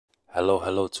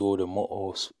Hello to all the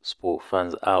motorsport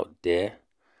fans out there.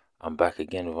 I'm back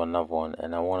again with another one,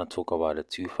 and I want to talk about the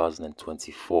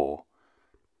 2024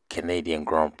 Canadian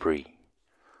Grand Prix.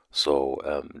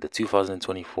 The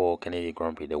 2024 Canadian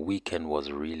Grand Prix, the weekend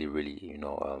was really,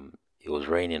 it was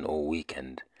raining all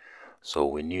weekend. So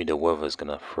we knew the weather was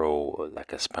gonna throw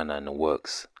like a spanner in the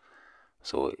works.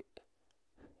 So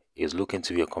it was looking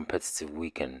to be a competitive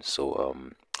weekend.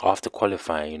 After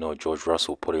qualifying, George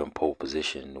Russell put it on pole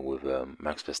position with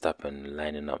Max Verstappen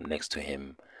lining up next to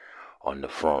him on the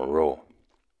front row.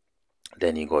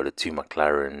 Then you got the two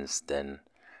McLarens, then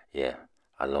yeah,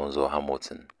 Alonso,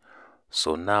 Hamilton.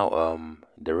 So now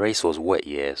the race was wet,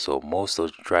 yeah, so most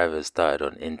of the drivers started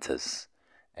on inters,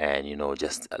 and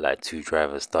just like two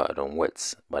drivers started on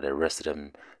wets, but the rest of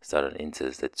them started on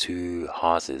inters. The two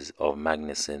Haases of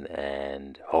Magnussen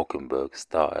and Hulkenberg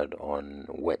started on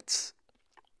wets.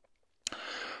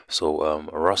 So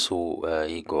Russell,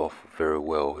 he got off very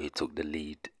well. He took the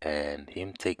lead, and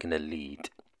him taking the lead,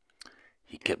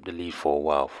 he kept the lead for a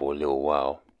while, for a little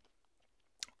while,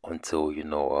 until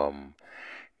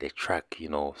the track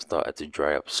started to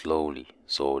dry up slowly.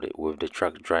 So with the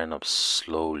track drying up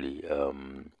slowly,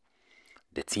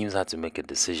 the teams had to make a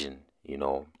decision.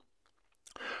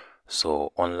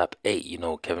 So on lap 8,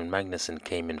 Kevin Magnussen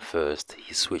came in first.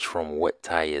 He switched from wet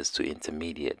tires to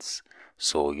intermediates.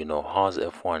 So Haas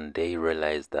F1, they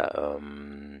realized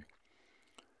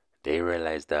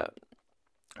that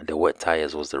the wet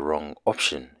tires was the wrong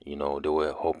option. They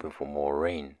were hoping for more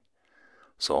rain.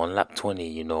 So on lap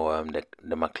 20,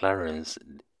 the McLarens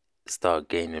start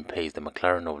gaining pace. The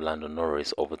McLaren of Lando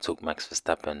Norris overtook Max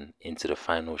Verstappen into the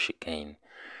final chicane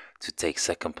to take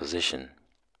second position.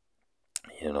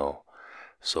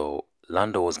 So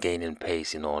Lando was gaining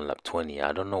pace, on lap 20.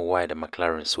 I don't know why the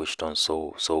McLaren switched on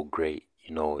so great,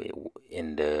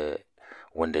 in the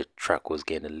when the track was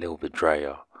getting a little bit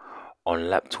drier. On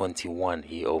lap 21,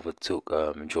 he overtook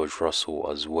George Russell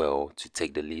as well to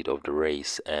take the lead of the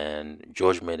race, and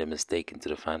George made a mistake into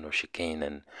the final chicane,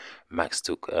 and Max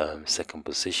took second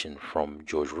position from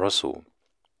George Russell.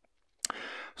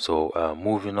 So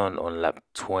moving on lap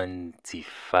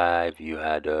 25, you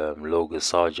had Logan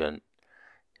Sargent.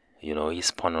 He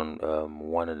spun on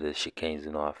one of the chicanes,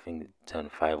 I think turn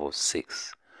 5 or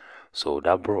 6. So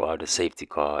that brought out the safety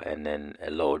car, and then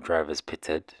a lot of drivers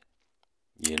pitted,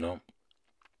 you know.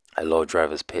 A lot of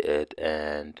drivers pitted,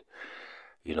 and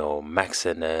Max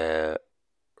and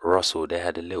Russell, they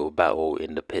had a little battle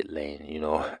in the pit lane,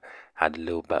 had a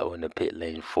little battle in the pit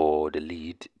lane for the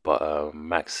lead, but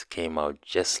Max came out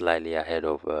just slightly ahead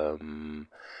of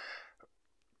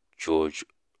George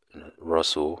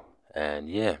Russell, and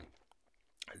yeah,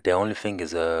 the only thing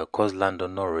is, cause Lando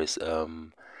Norris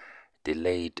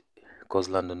delayed,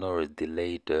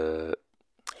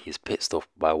 his pit stop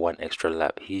by one extra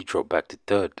lap, he dropped back to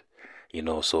third.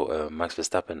 So Max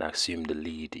Verstappen assumed the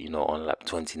lead, on lap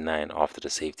 29 after the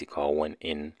safety car went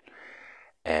in,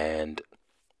 and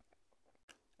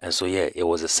so yeah, it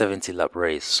was a 70 lap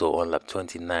race. So on lap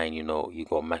 29, you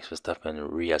got Max Verstappen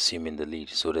reassuming the lead.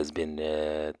 So there's been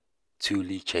two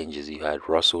lead changes. You had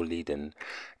Russell lead, and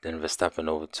then Verstappen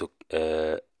overtook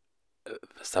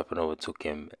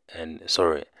him,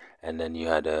 and then you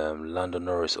had Lando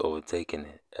Norris overtaking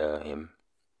him.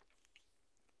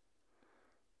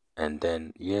 And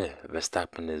then yeah,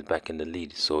 Verstappen is back in the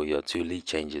lead. So your two lead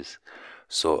changes.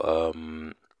 So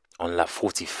on lap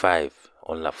 45,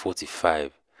 the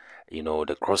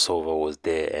crossover was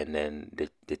there, and then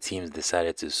the teams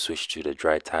decided to switch to the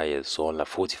dry tires. So on lap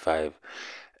 45,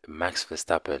 Max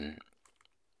Verstappen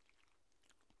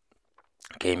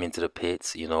came into the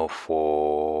pits,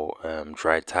 for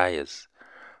dry tires.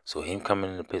 So him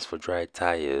coming in the pits for dry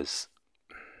tires,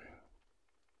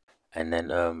 and then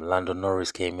Lando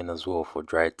Norris came in as well for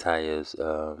dry tires.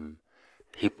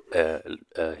 He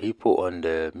put on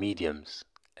the mediums,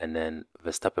 and then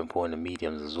Verstappen put on the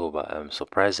mediums as well. But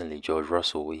surprisingly, George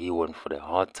Russell, he went for the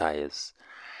hard tires,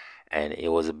 and it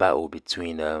was a battle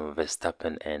between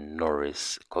Verstappen and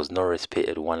Norris, because Norris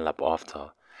pitted one lap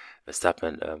after.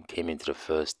 Verstappen came into the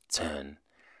first turn,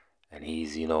 and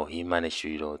he managed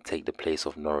to take the place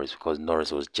of Norris, because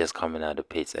Norris was just coming out of the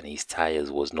pits and his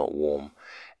tires was not warm,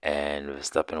 and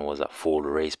Verstappen was at full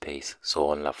race pace. So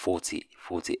on lap 48,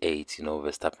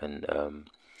 Verstappen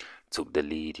took the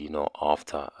lead,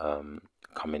 after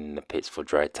coming in the pits for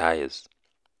dry tires.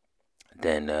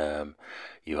 Then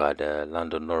you had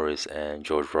Lando Norris and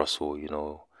George Russell,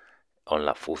 on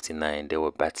lap 49, they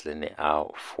were battling it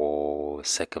out for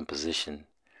second position.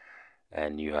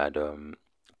 And you had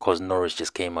because Norris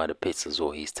just came out of pits as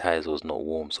well, his tires was not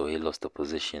warm, so he lost the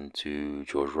position to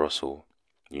George Russell.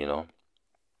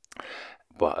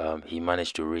 but he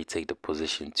managed to retake the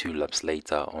position 2 laps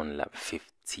later on lap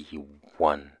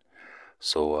 51.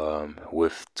 So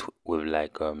with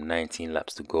like 19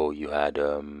 laps to go, you had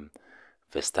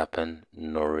Verstappen,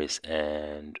 Norris,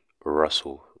 and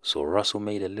Russell. So Russell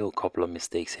made a little couple of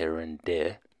mistakes here and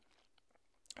there,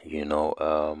 you know.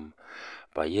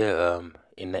 But yeah,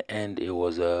 in the end, it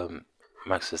was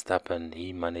Max Verstappen.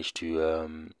 He managed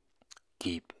to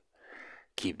keep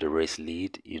the race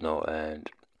lead, you know.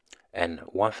 And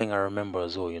one thing I remember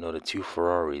as well, you know, the two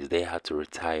Ferraris, they had to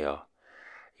retire.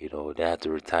 You know, they had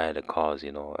to retire the cars,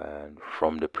 you know, and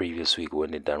from the previous week when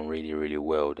they done really, really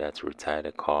well, they had to retire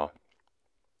the car.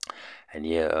 And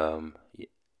yeah,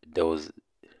 there was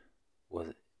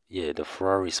yeah, the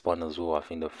Ferrari spun as well. I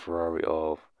think the Ferrari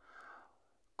of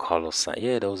Carlos Sainz.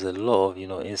 Yeah, there was a lot of, you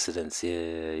know, incidents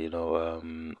here, you know,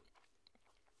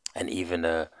 and even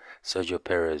Sergio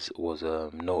Perez was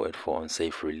noted for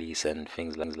unsafe release and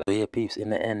things like that. So yeah, peeps, in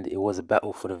the end, it was a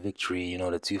battle for the victory. You know,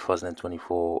 the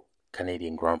 2024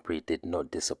 Canadian Grand Prix did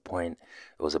not disappoint.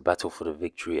 It was a battle for the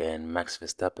victory, and Max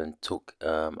Verstappen took,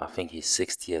 I think, his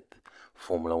 60th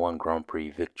Formula One Grand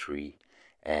Prix victory.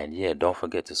 And yeah, don't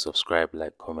forget to subscribe,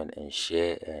 like, comment, and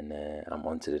share. And I'm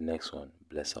on to the next one.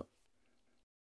 Bless up.